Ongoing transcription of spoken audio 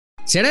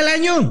¿Será el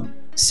año?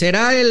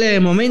 ¿Será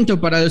el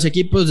momento para los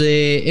equipos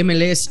de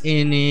MLS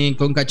en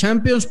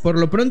Concachampions? Por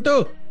lo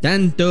pronto,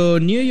 tanto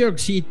New York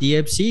City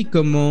FC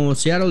como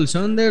Seattle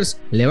Sounders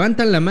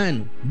levantan la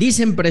mano,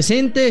 dicen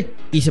presente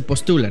y se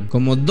postulan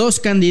como dos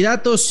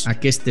candidatos a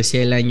que este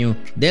sea el año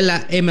de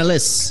la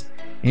MLS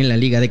en la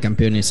Liga de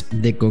Campeones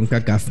de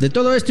CONCACAF. De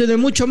todo esto y de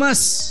mucho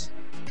más,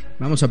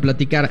 vamos a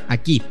platicar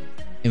aquí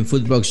en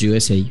Footbox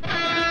USA.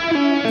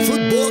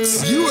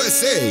 Footbox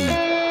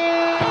USA.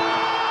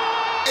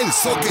 El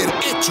soccer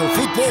hecho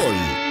fútbol.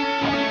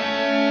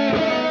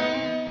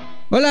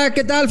 Hola,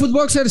 ¿qué tal,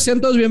 Footboxers? Sean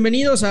todos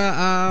bienvenidos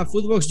a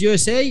Footbox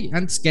USA.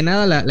 Antes que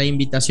nada, la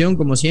invitación,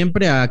 como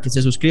siempre, a que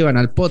se suscriban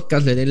al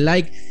podcast, le den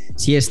like.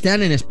 Si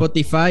están en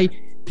Spotify,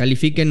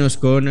 califíquenos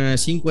con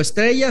 5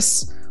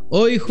 estrellas.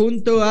 Hoy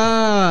junto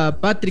a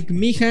Patrick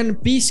Mijan.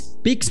 Pix,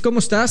 ¿cómo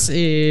estás?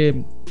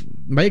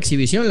 Vaya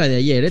exhibición la de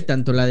ayer,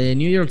 tanto la de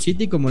New York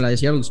City como la de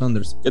Seattle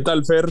Sounders. ¿Qué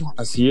tal, Fer?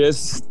 Así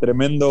es,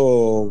 tremendo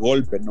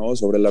golpe, ¿no?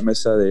 Sobre la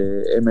mesa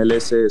de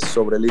MLS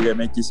sobre Liga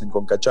MX en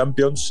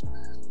Concachampions.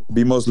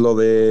 Vimos lo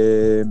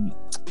de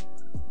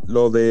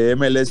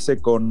MLS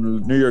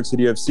con New York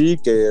City FC,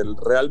 que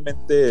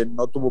realmente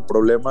no tuvo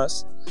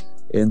problemas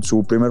en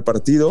su primer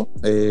partido.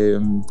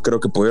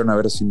 Creo que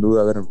pudieron sin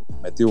duda haber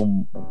metido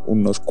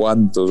unos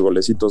cuantos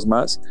golecitos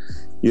más.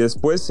 Y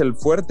después el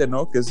fuerte,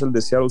 ¿no? Que es el de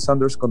Seattle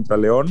Sounders contra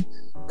León.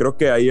 Creo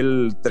que ahí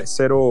el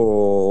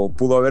 3-0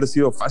 pudo haber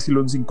sido fácil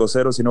un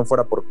 5-0 si no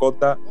fuera por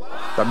Cota.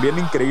 También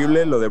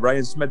increíble lo de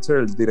Brian Schmetzer,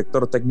 el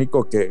director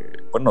técnico que,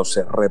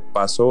 se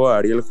repasó a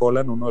Ariel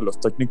Holland, uno de los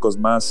técnicos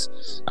más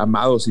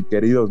amados y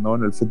queridos, ¿no?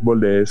 En el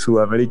fútbol de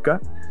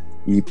Sudamérica.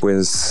 Y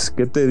pues,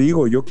 ¿qué te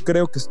digo? Yo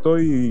creo que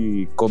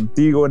estoy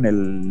contigo en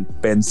el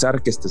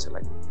pensar que este es el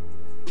año.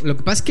 Lo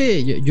que pasa es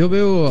que yo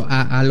veo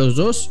a los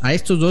dos, a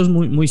estos dos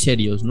muy, muy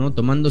serios, ¿no?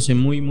 Tomándose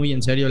muy, muy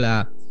en serio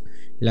la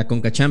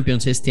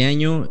Concachampions este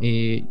año.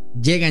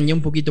 Llegan ya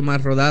un poquito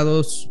más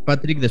rodados,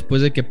 Patrick,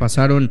 después de que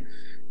pasaron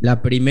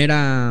la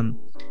primera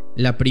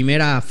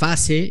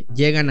fase,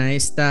 llegan a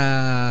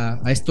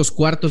estos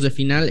cuartos de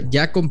final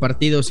ya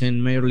compartidos en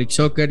Major League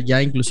Soccer,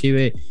 ya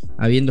inclusive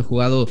habiendo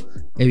jugado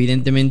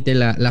evidentemente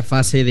la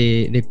fase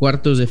de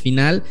cuartos de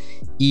final,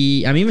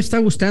 y a mí me está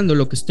gustando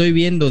lo que estoy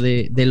viendo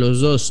de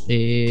los dos.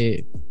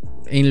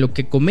 En lo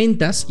que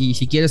comentas, y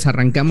si quieres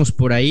arrancamos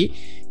por ahí,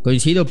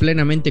 coincido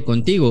plenamente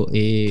contigo.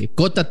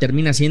 Cota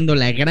termina siendo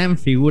la gran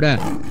figura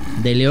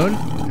de León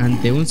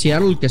ante un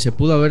Seattle que se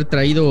pudo haber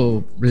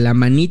traído la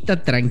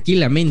manita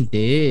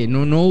tranquilamente.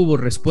 No hubo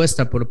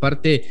respuesta por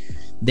parte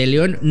de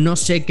León. No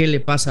sé qué le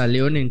pasa a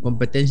León en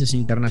competencias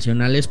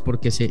internacionales,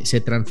 porque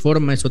se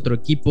transforma, es otro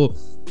equipo,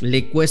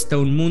 le cuesta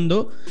un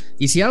mundo.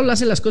 Y Seattle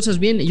hace las cosas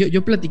bien.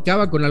 Yo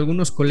platicaba con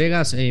algunos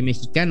colegas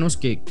mexicanos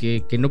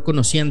que no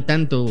conocían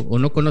tanto o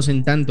no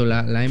conocen tanto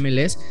la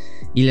MLS,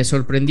 y les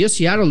sorprendió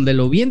Seattle de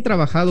lo bien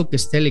trabajado que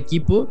está el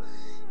equipo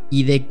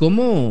y de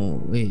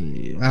cómo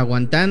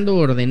aguantando,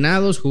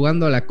 ordenados,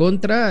 jugando a la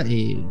contra,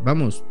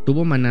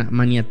 tuvo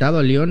maniatado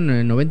a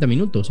León 90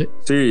 minutos.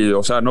 Sí,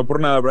 no por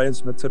nada Brian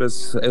Schmetzer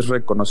es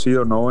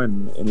reconocido, ¿no?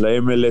 en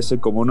la MLS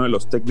como uno de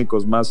los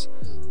técnicos más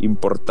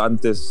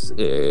importantes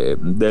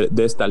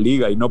de esta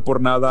liga, y no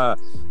por nada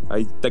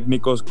hay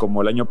técnicos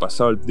como el año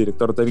pasado el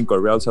director técnico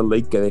de Real Salt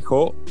Lake, que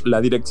dejó la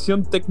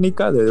dirección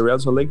técnica de Real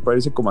Salt Lake para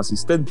irse como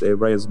asistente de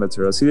Brian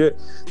Schmetzer. Así de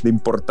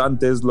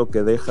importante es lo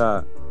que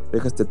deja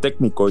este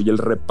técnico, y el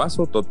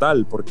repaso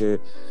total, porque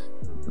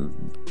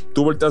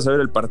tú volteas a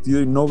ver el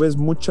partido y no ves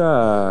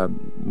mucha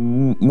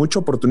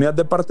oportunidad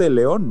de parte de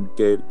León,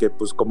 que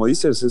pues como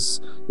dices,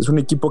 es un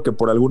equipo que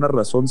por alguna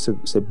razón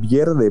se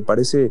pierde,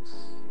 parece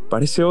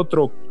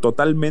otro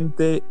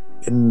totalmente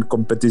en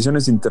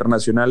competiciones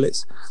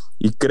internacionales.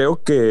 Y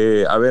creo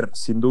que,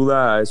 sin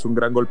duda es un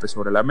gran golpe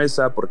sobre la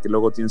mesa, porque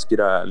luego tienes que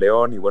ir a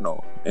León y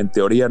en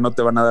teoría no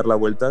te van a dar la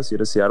vuelta si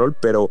eres Seattle,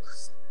 pero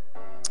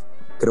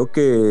creo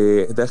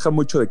que deja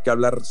mucho de qué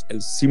hablar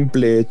el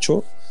simple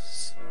hecho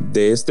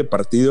de este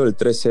partido, el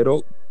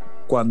 3-0,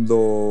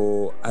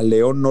 cuando a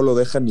León no lo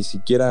deja ni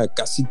siquiera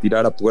casi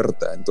tirar a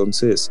puerta.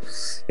 Entonces,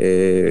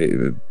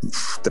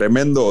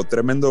 tremendo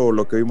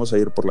lo que vimos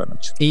ayer por la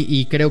noche.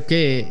 Y creo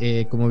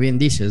que, como bien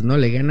dices, ¿no?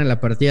 Le gana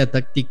la partida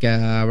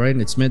táctica a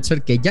Brian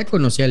Schmetzer, que ya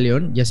conocía a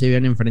León, ya se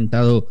habían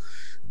enfrentado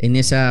en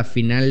esa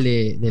final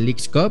de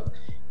Leagues Cup,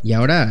 y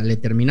ahora le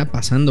termina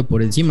pasando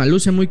por encima.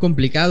 Luce muy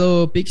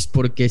complicado, Pix,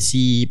 porque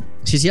si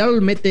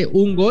Seattle mete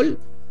un gol,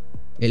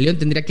 el León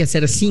tendría que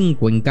hacer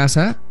 5 en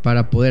casa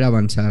para poder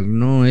avanzar,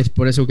 ¿no? Es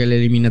por eso que la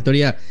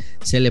eliminatoria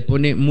se le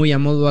pone muy a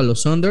modo a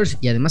los Sounders,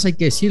 y además hay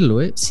que decirlo,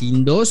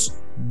 sin 2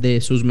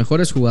 de sus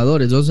mejores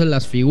jugadores, 2 de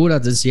las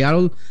figuras de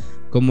Seattle,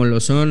 como lo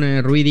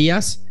son Rui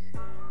Díaz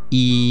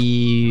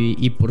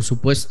y por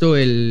supuesto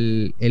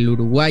el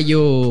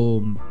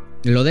uruguayo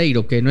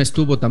Lodeiro, que no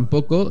estuvo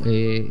tampoco.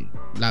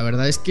 La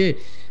verdad es que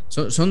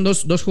son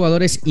dos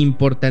jugadores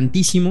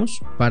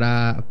importantísimos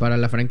para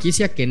la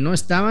franquicia, que no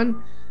estaban,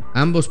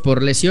 ambos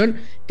por lesión.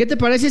 ¿Qué te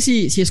parece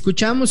si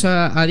escuchamos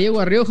a Diego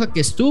Arrioja, que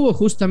estuvo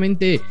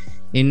justamente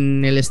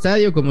en el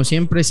estadio, como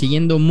siempre,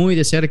 siguiendo muy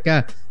de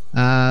cerca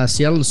a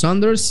Seattle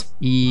Sounders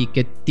y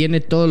que tiene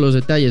todos los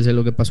detalles de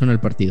lo que pasó en el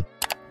partido.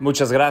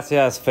 Muchas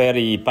gracias, Fer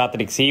y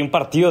Patrick. Sí, un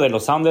partido de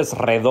los Sounders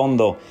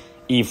redondo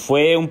y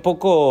fue un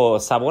poco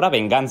sabor a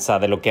venganza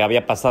de lo que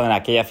había pasado en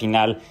aquella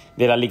final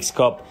de la Leagues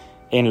Cup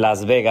en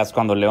Las Vegas,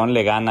 cuando León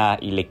le gana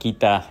y le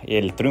quita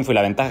el triunfo y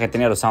la ventaja que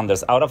tenía los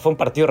Sounders. Ahora fue un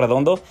partido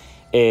redondo,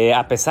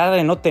 a pesar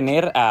de no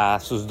tener a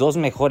sus dos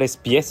mejores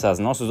piezas,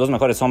 ¿no? Sus dos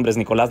mejores hombres,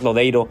 Nicolás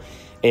Lodeiro,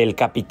 el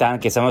capitán,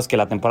 que sabemos que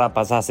la temporada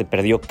pasada se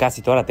perdió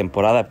casi toda la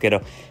temporada,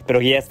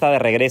 pero ya está de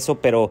regreso,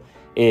 pero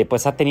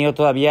pues ha tenido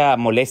todavía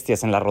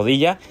molestias en la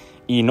rodilla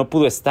y no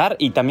pudo estar.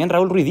 Y también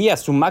Raúl Ruiz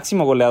Díaz, su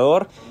máximo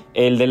goleador,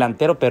 el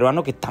delantero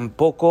peruano, que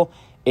tampoco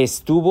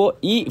estuvo,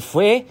 y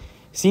fue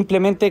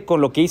simplemente con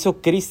lo que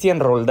hizo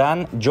Cristian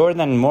Roldán,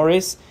 Jordan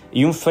Morris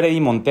y un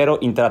Freddy Montero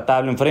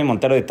intratable, un Freddy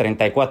Montero de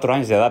 34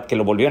 años de edad, que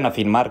lo volvieron a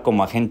firmar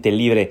como agente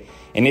libre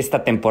en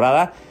esta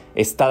temporada.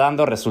 Está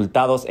dando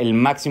resultados, el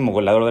máximo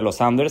goleador de los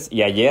Sounders,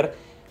 y ayer,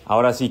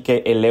 ahora sí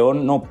que el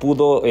León no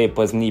pudo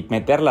pues ni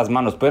meter las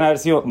manos. Pueden haber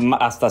sido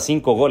hasta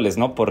 5 goles,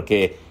 ¿no?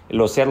 Porque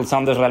los Seattle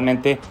Sounders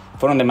realmente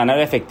fueron de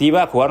manera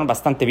efectiva, jugaron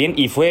bastante bien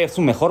y fue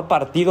su mejor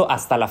partido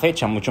hasta la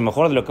fecha, mucho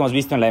mejor de lo que hemos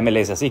visto en la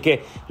MLS. Así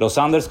que los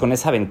Sounders con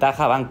esa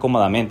ventaja van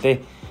cómodamente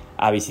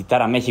a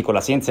visitar a México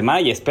la siguiente semana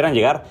y esperan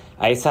llegar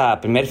a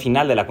esa primer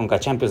final de la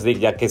Concachampions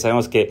League, ya que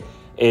sabemos que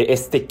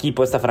este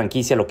equipo, esta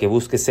franquicia, lo que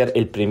busca es ser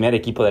el primer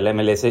equipo de la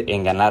MLS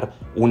en ganar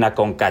una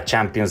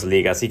Concachampions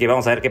League. Así que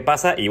vamos a ver qué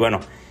pasa y bueno,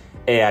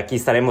 aquí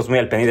estaremos muy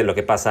al pendiente de lo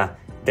que pasa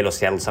de los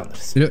Seattle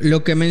Sounders.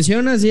 Lo que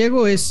mencionas,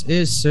 Diego,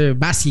 es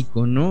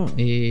básico, ¿no?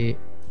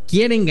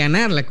 Quieren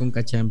ganar la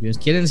Concachampions,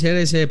 quieren ser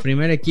ese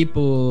primer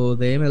equipo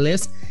de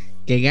MLS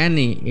que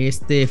gane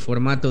este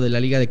formato de la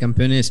Liga de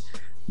Campeones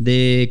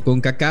de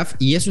CONCACAF,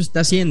 y eso está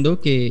haciendo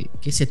que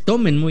se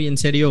tomen muy en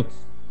serio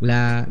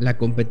la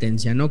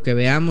competencia, ¿no? Que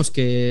veamos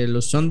que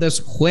los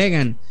Sounders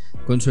juegan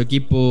con su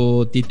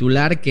equipo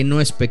titular, que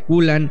no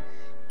especulan,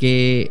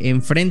 que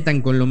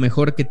enfrentan con lo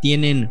mejor que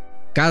tienen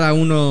cada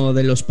uno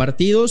de los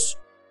partidos.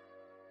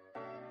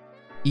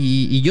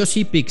 Y yo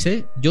sí, Pix,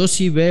 yo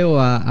sí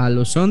veo a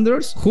los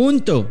Sounders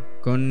junto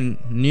con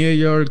New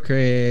York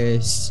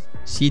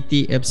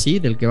City FC,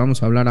 del que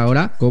vamos a hablar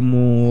ahora,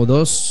 como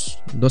dos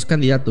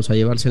candidatos a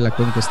llevarse la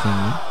Conquest,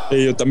 ¿no?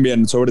 Yo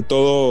también, sobre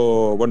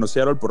todo, bueno,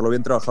 Seattle, por lo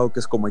bien trabajado que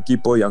es como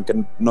equipo, y aunque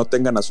no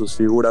tengan a sus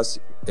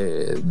figuras,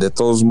 de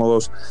todos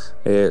modos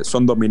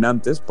son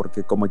dominantes,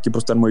 porque como equipo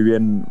están muy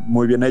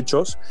bien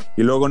hechos.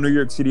 Y luego New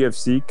York City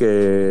FC,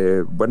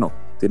 que bueno,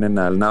 tienen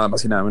nada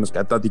más y nada menos que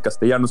a Tati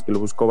Castellanos, que lo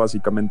buscó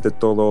básicamente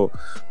todos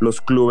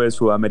los clubes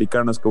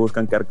sudamericanos que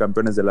buscan quedar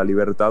campeones de la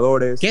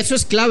Libertadores. Que eso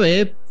es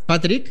clave,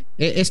 Patrick.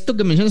 Esto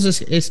que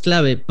mencionas es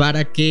clave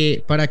para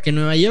que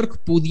Nueva York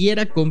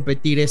pudiera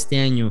competir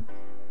este año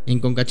en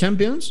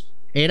Concachampions.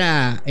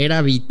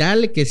 Era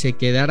vital que se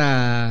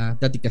quedara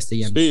Tati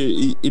Castellanos.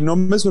 Sí, y no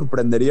me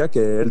sorprendería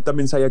que él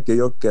también se haya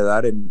querido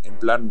quedar en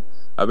plan,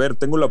 a ver,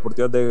 tengo la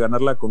oportunidad de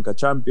ganar la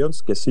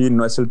Concachampions, que sí,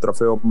 no es el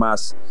trofeo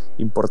más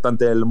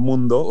importante del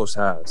mundo, o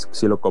sea,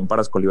 si lo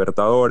comparas con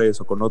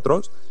Libertadores o con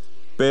otros,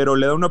 pero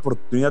le da una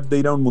oportunidad de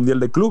ir a un Mundial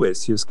de Clubes,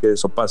 si es que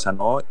eso pasa,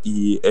 ¿no?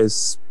 Y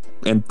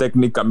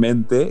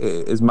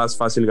técnicamente es más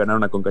fácil ganar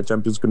una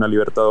Concachampions que una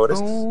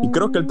Libertadores, y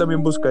creo que él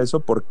también busca eso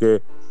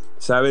porque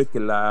sabe que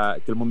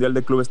el Mundial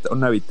de Clubes es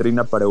una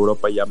vitrina para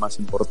Europa ya más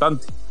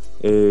importante.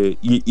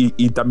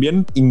 Y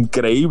también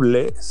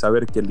increíble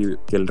saber que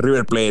el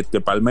River Plate, que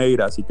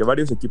Palmeiras y que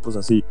varios equipos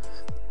así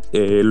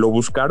lo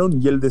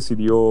buscaron, y él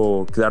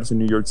decidió quedarse en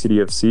New York City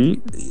FC,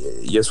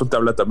 y eso te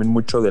habla también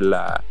mucho de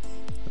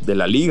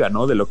la liga,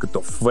 ¿no? De lo que te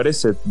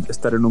ofrece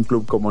estar en un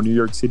club como New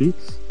York City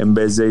en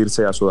vez de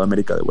irse a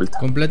Sudamérica de vuelta.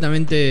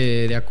 Completamente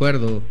de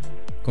acuerdo,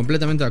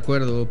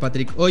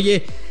 Patrick.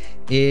 Oye,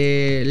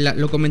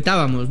 lo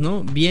comentábamos,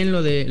 ¿no? Bien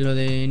lo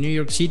de New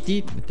York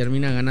City,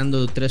 termina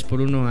ganando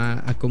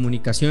 3-1 a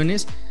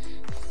Comunicaciones.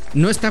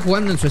 No está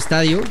jugando en su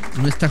estadio,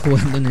 no está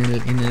jugando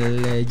en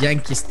el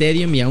Yankee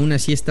Stadium, y aún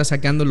así está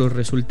sacando los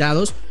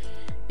resultados.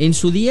 En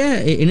su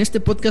día, en este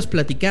podcast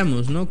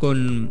platicamos, ¿no?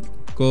 Con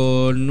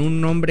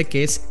un hombre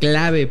que es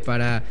clave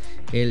para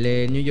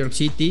el New York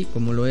City,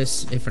 como lo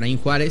es Efraín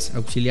Juárez,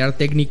 auxiliar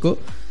técnico.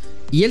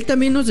 Y él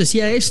también nos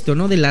decía esto,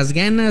 ¿no? De las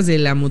ganas, de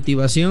la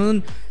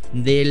motivación,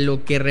 de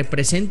lo que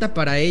representa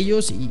para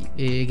ellos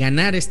y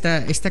ganar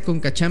esta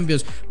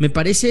Concachampions. Me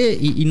parece,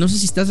 y no sé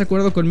si estás de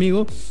acuerdo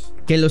conmigo,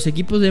 que los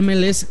equipos de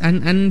MLS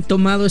han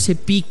tomado ese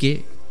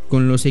pique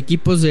con los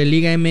equipos de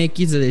Liga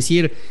MX de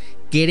decir: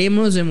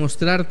 queremos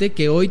demostrarte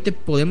que hoy te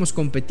podemos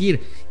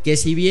competir, que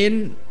si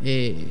bien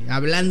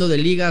hablando de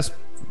ligas,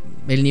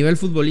 el nivel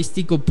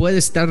futbolístico puede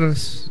estar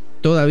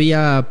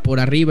todavía por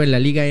arriba en la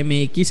Liga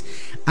MX,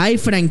 hay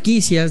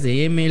franquicias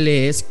de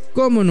MLS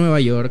como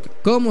Nueva York,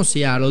 como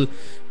Seattle,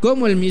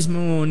 como el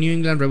mismo New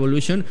England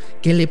Revolution,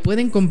 que le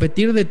pueden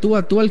competir de tú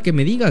a tú al que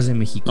me digas de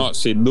México. No,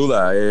 sin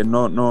duda,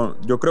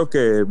 yo creo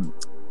que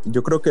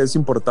es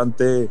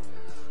importante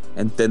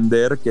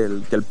entender que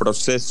el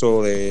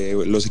proceso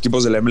de los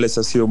equipos de la MLS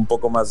ha sido un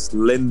poco más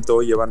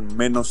lento, llevan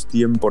menos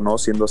tiempo, ¿no?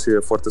 Siendo así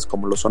de fuertes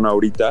como lo son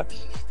ahorita,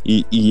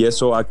 y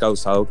eso ha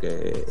causado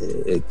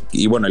que,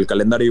 y bueno, el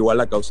calendario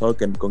igual ha causado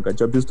que en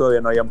Concachampions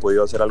todavía no hayan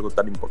podido hacer algo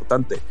tan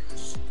importante.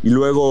 Y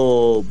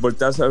luego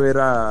volteas a ver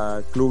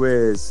a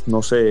clubes,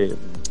 no sé,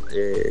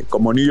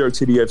 como New York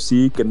City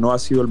FC, que no ha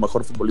sido el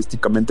mejor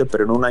futbolísticamente,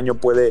 pero en un año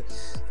puede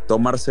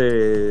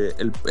tomarse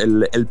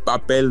el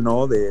papel,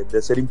 ¿no?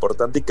 de ser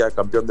importante y queda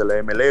campeón de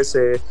la MLS,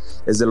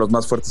 es de los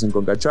más fuertes en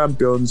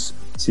Concachampions.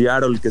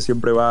 Seattle, que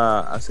siempre va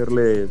a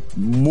hacerle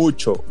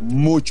mucho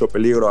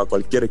peligro a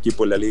cualquier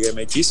equipo de la Liga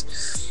MX.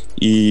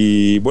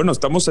 Y bueno,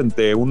 estamos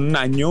ante un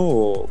año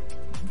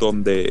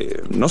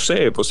donde, no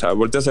sé, pues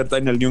voltea a hacer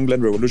también el New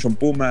England Revolution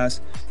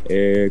Pumas,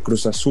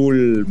 Cruz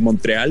Azul,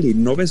 Montreal, y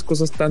no ves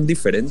cosas tan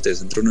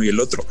diferentes entre uno y el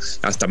otro.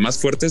 Hasta más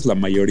fuertes la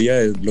mayoría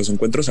de los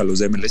encuentros a los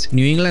de MLS.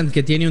 New England,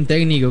 que tiene un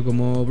técnico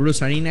como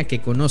Bruce Arena,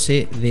 que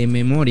conoce de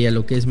memoria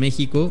lo que es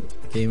México,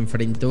 que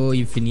enfrentó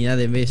infinidad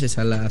de veces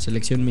a la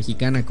selección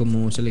mexicana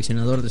como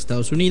seleccionador de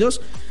Estados Unidos,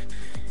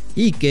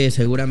 y que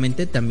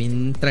seguramente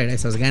también traerá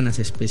esas ganas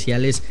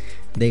especiales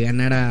de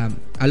ganar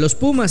a los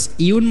Pumas.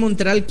 Y un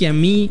Montreal que a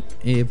mí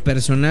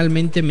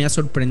personalmente me ha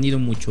sorprendido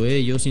mucho.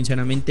 Yo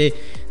sinceramente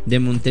de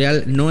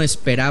Montreal no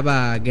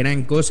esperaba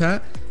gran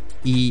cosa,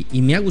 y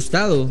me ha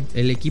gustado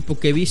el equipo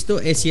que he visto.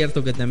 Es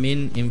cierto que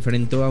también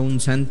enfrentó a un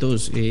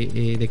Santos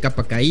de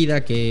capa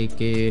caída,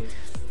 que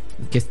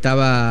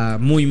estaba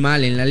muy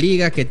mal en la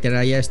liga, que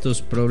traía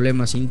estos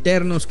problemas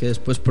internos que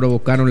después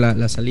provocaron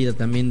la salida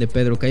también de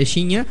Pedro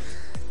Caixinha.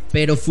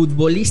 Pero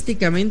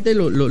futbolísticamente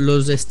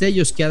los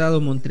destellos que ha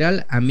dado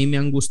Montreal a mí me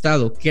han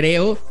gustado.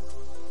 Creo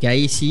que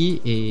ahí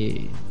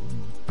sí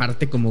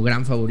parte como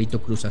gran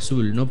favorito Cruz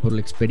Azul, ¿no? Por la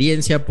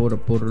experiencia,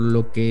 por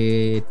lo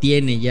que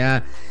tiene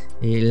ya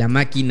la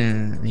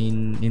máquina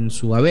en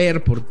su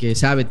haber, porque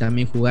sabe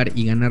también jugar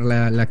y ganar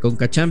la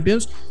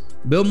Concachampions.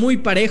 Veo muy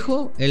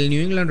parejo el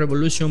New England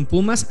Revolution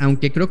Pumas,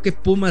 aunque creo que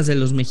Pumas de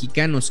los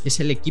mexicanos es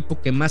el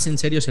equipo que más en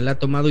serio se la ha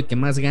tomado y que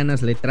más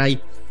ganas le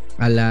trae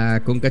a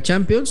la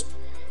Concachampions.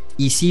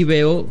 Y sí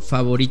veo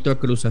favorito a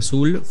Cruz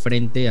Azul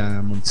frente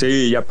a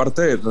Monterrey. Sí, y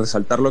aparte de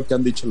resaltar lo que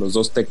han dicho los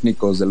dos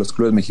técnicos de los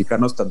clubes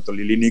mexicanos, tanto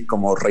Lilini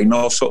como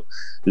Reynoso,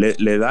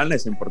 le dan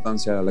esa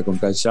importancia a la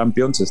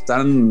Concachampions.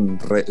 Están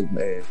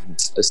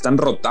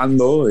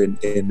rotando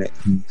en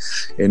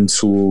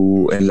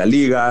la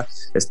liga,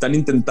 están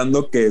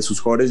intentando que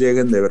sus jugadores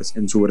lleguen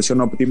en su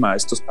versión óptima a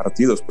estos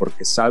partidos,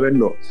 porque saben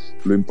lo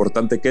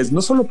importante que es,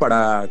 no solo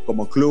para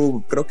como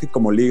club, creo que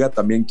como liga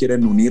también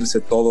quieren unirse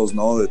todos,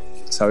 ¿no?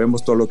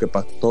 Sabemos todo lo que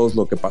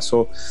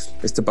pasó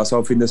este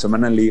pasado fin de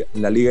semana en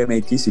la Liga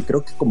MX, y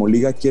creo que como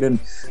liga quieren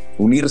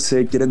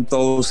unirse, quieren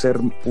todos ser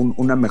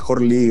una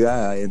mejor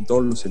liga en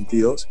todos los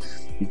sentidos,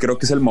 y creo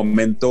que es el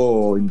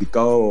momento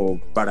indicado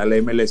para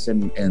la MLS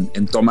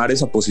en tomar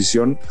esa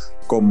posición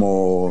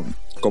como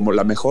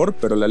la mejor,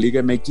 pero la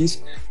Liga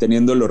MX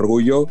teniendo el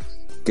orgullo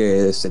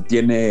que se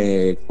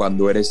tiene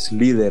cuando eres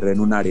líder en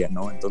un área,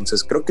 ¿no?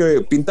 Entonces creo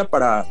que pinta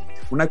para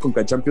una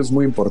Concachampions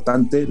muy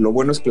importante. Lo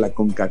bueno es que la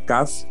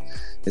CONCACAF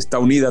está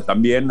unida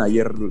también.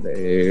 Ayer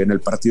en el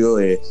partido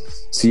de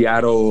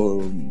Seattle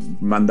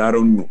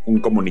mandaron un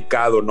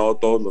comunicado, ¿no?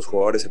 Todos los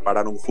jugadores se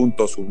pararon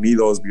juntos,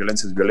 unidos,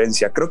 violencia es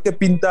violencia. Creo que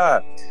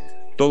pinta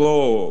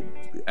todo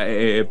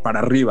para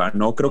arriba,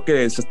 ¿no? Creo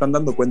que se están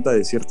dando cuenta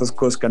de ciertas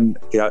cosas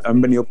que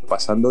han venido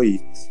pasando,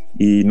 y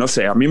no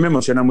sé, a mí me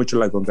emociona mucho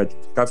la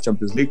CONCACAF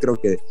Champions League. Creo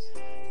que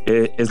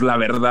es la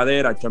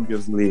verdadera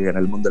Champions League en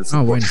el mundo del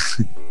fútbol. Bueno.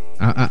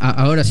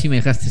 Ahora sí me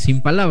dejaste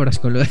sin palabras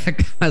con lo que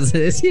acabas de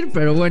decir,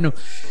 pero bueno,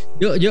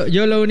 yo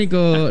lo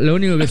único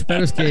que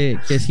espero es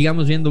que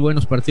sigamos viendo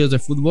buenos partidos de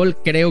fútbol.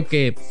 Creo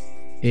que,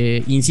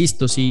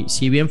 insisto,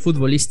 si bien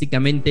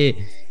futbolísticamente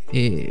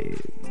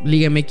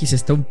Liga MX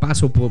está un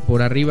paso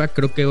por arriba,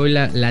 creo que hoy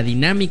la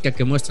dinámica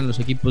que muestran los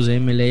equipos de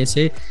MLS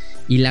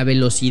y la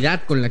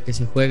velocidad con la que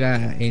se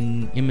juega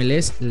en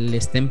MLS le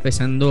está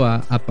empezando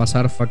a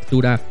pasar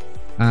factura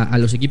a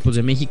los equipos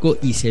de México,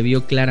 y se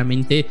vio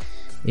claramente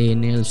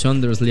en el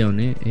Saunders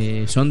León.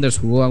 Saunders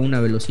jugó a una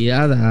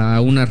velocidad, a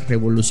unas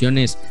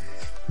revoluciones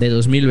de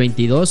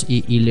 2022,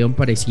 y León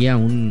parecía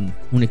un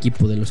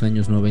equipo de los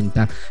años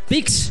 90.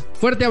 Pix,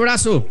 fuerte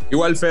abrazo.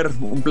 Igual, Fer,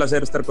 un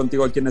placer estar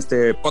contigo aquí en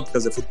este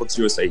podcast de Footbox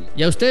USA.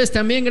 Y a ustedes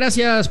también,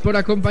 gracias por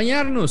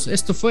acompañarnos.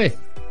 Esto fue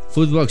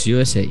Footbox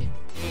USA.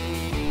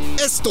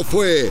 Esto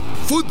fue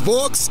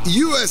Footbox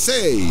USA,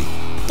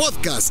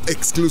 podcast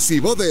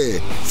exclusivo de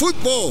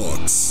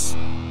Footbox.